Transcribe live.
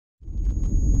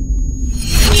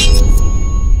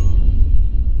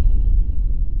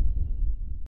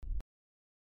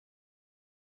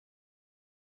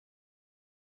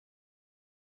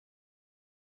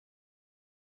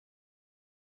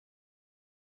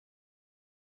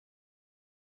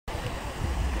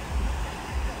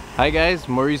Hi guys,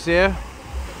 Maurice here,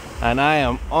 and I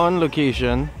am on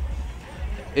location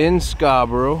in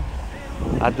Scarborough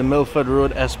at the Milford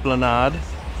Road Esplanade,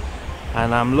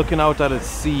 and I'm looking out at the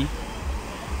sea,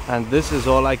 and this is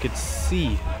all I could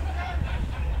see.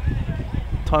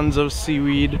 Tons of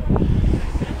seaweed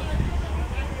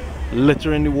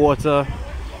littering the water.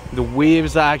 The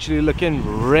waves are actually looking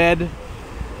red.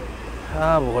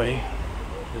 Ah boy,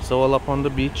 it's all up on the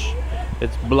beach.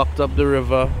 It's blocked up the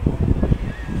river,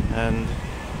 and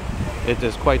it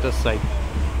is quite a sight.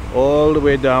 All the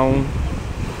way down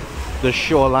the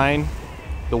shoreline,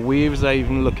 the waves are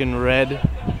even looking red.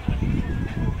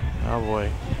 Oh boy.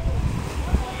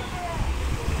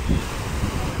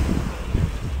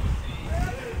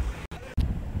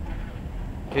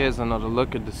 Here's another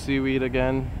look at the seaweed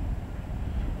again.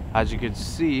 As you can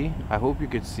see, I hope you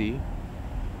could see,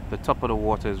 the top of the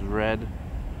water is red,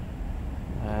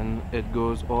 and it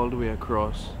goes all the way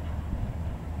across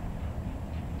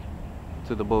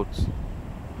to the boats.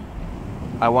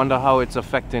 I wonder how it's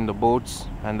affecting the boats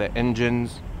and the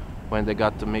engines when they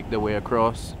got to make their way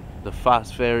across the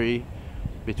fast ferry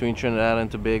between Trinidad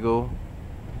and Tobago.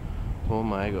 Oh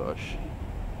my gosh.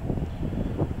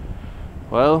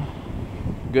 Well,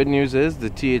 good news is the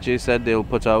THA said they'll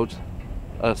put out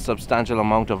a substantial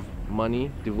amount of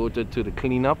money devoted to the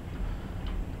cleanup,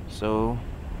 so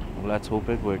let's hope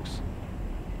it works.